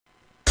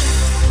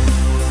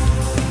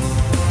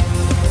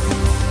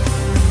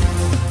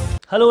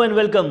Hello and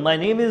welcome. My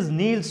name is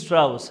Neil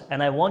Strauss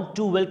and I want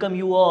to welcome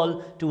you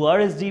all to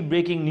RSD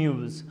Breaking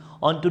News.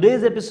 On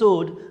today's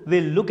episode,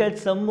 we'll look at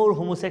some more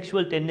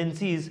homosexual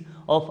tendencies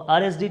of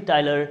RSD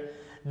Tyler.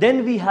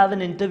 Then we have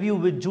an interview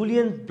with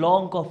Julien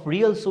Blanc of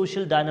Real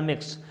Social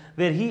Dynamics,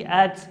 where he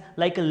acts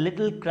like a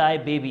little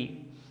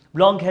crybaby.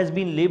 Blanc has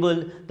been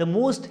labeled the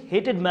most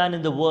hated man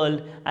in the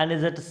world and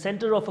is at the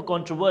center of a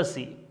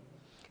controversy.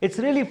 It's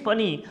really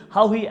funny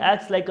how he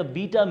acts like a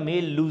beta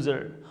male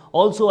loser.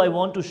 Also, I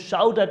want to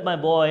shout at my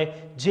boy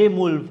J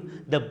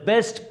Mulv, the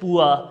best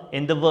pua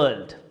in the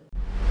world.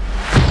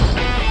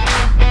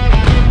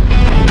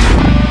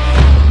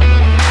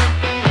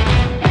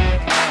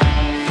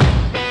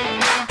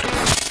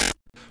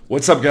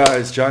 What's up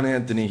guys, John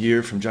Anthony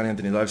here from John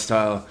Anthony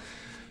Lifestyle,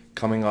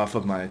 coming off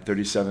of my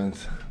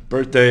 37th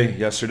birthday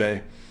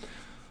yesterday.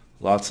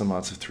 Lots and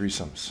lots of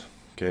threesomes,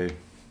 okay,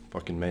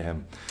 fucking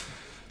mayhem.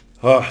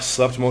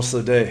 Slept most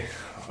of the day.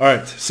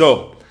 Alright,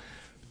 so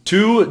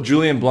 2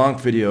 Julien Blanc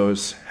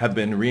videos have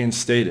been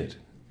reinstated,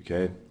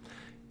 okay?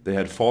 They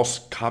had false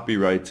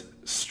copyright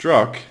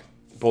struck,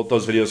 both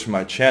those videos from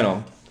my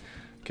channel,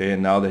 okay,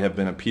 and now they have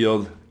been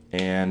appealed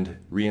and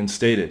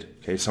reinstated,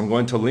 okay? So I'm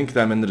going to link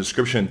them in the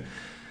description.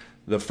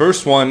 The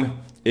first one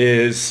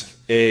is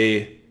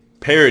a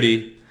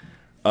parody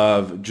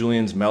of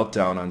Julien's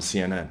meltdown on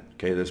CNN,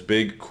 okay? This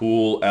big,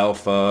 cool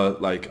alpha,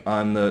 like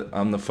I'm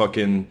the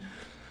fucking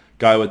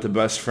guy with the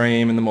best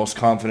frame and the most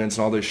confidence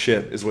and all this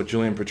shit is what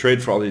Julien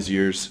portrayed for all these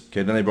years.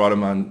 Okay, then they brought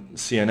him on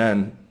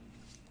CNN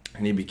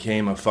and he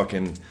became a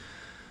fucking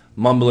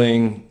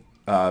mumbling,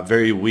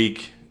 very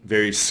weak,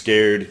 very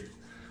scared,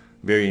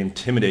 very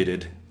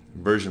intimidated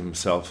version of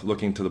himself,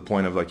 looking to the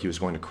point of like he was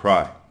going to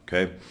cry,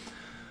 okay?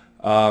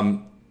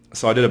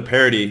 So I did a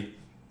parody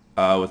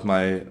with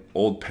my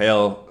old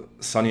pal,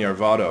 Sonny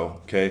Arvado,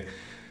 okay,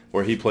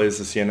 where he plays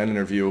the CNN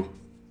interview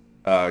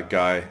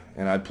guy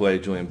and I play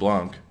Julien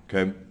Blanc,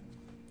 okay?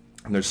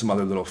 And there's some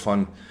other little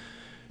fun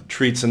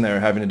treats in there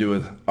having to do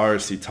with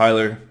RSD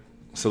Tyler.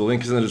 So the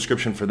link is in the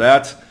description for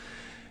that.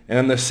 And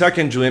then the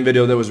second Julien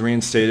video that was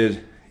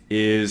reinstated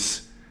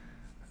is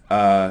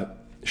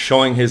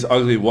showing his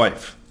ugly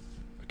wife.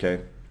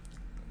 Okay.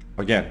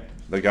 Again,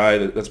 the guy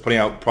that's putting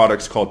out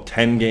products called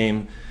 10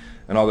 Game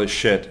and all this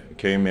shit.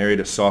 Okay, married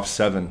a soft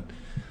 7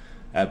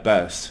 at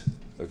best.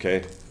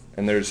 Okay.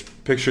 And there's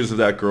pictures of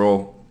that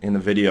girl in the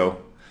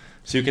video.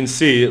 So you can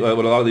see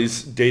what a lot of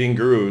these dating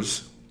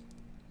gurus,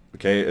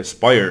 okay,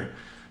 aspire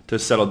to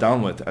settle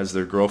down with as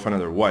their girlfriend or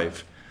their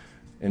wife.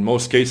 In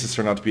most cases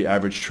turn out to be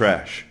average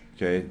trash,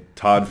 okay?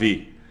 Todd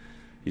V,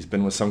 he's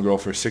been with some girl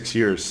for 6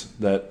 years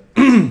that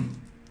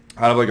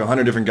out of like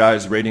 100 different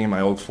guys rating in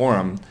my old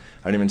forum,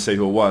 I didn't even say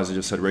who it was, I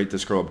just said rate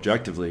this girl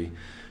objectively,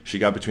 she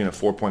got between a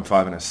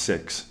 4.5 and a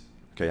 6,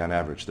 okay, on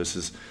average. This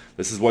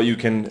is what you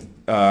can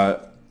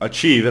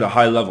achieve at a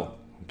high level,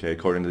 okay,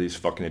 according to these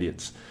fucking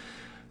idiots.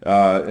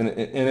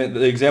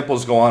 The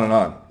examples go on and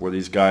on, where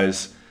these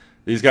guys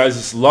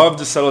just love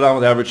to settle down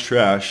with average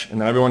trash, and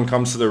then everyone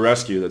comes to their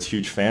rescue that's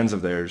huge fans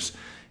of theirs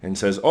and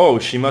says, oh,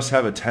 she must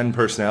have a 10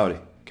 personality,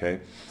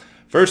 okay?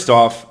 First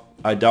off,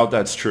 I doubt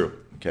that's true,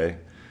 okay?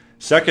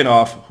 Second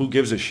off, who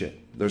gives a shit?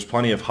 There's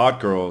plenty of hot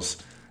girls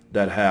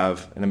that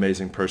have an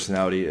amazing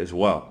personality as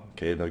well,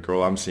 okay? The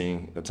girl I'm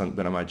seeing that's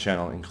been on my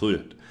channel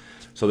included.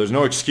 So there's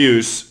no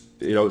excuse,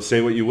 you know, say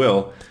what you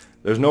will,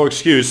 there's no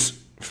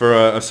excuse for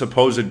a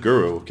supposed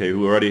guru, okay,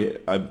 who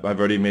I've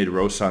already made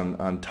roasts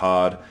on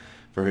Todd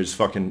for his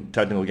fucking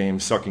technical game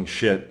sucking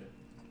shit,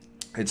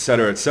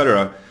 etc.,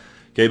 etc.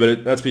 Okay,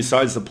 but that's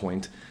besides the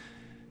point.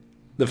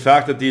 The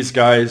fact that these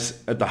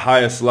guys at the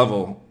highest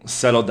level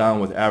settle down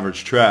with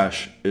average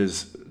trash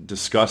is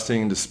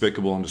disgusting,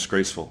 despicable, and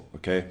disgraceful,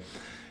 okay?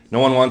 No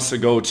one wants to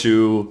go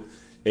to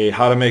a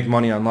how to make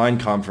money online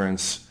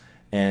conference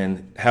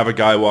and have a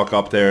guy walk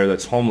up there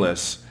that's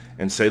homeless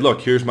and say, look,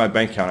 here's my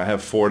bank account. I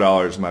have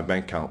 $4 in my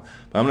bank account.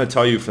 But I'm going to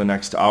tell you for the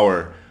next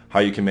hour how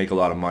you can make a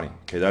lot of money.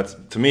 Okay,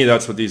 to me,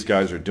 that's what these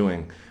guys are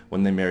doing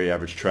when they marry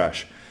average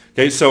trash.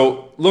 Okay,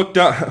 so look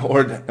down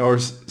or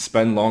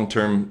spend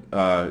long-term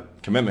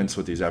commitments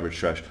with these average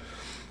trash.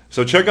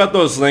 So check out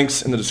those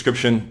links in the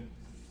description.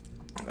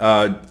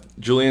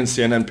 Julien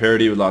CNN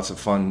parody with lots of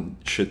fun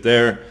shit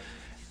there,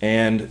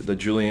 and the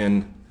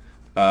Julien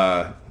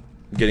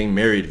getting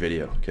married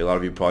video. Okay, a lot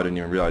of you probably didn't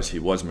even realize he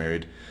was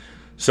married.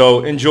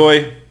 So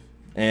enjoy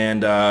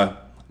and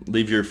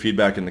leave your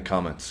feedback in the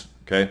comments.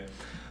 Okay.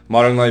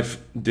 Modern Life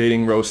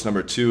Dating Roast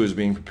number 2 is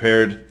being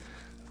prepared.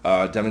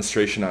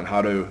 Demonstration on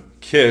how to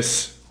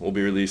kiss will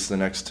be released the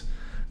next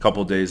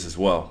couple days as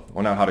well.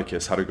 Well, not how to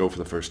kiss, how to go for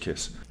the first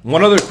kiss.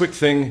 One other quick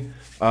thing,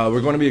 we're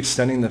going to be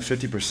extending the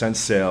 50%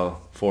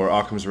 sale for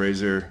Occam's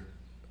Razor,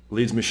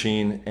 Leeds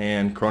Machine,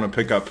 and Corona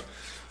Pickup,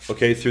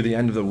 okay, through the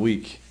end of the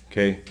week,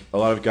 okay? A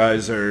lot of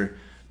guys are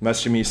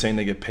messaging me saying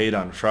they get paid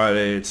on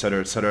Friday, etc.,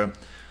 etc.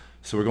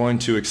 So we're going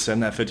to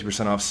extend that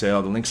 50% off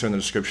sale. The links are in the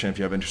description if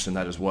you have interest in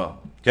that as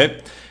well.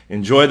 Okay?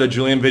 Enjoy the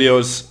Julien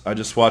videos. I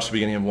just watched the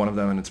beginning of one of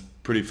them and it's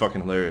pretty fucking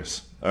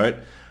hilarious. Alright?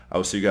 I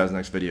will see you guys in the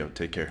next video.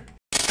 Take care.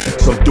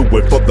 Some do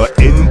it for the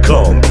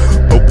income,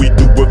 but we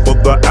do it for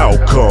the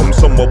outcome.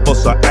 Some of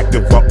us are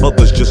active while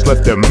others just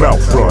let their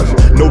mouth run.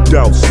 No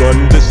doubt,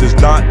 son, this is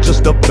not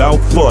just about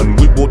fun.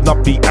 We will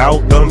not be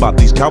outdone by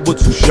these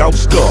cowards who shout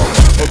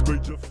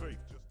stuff.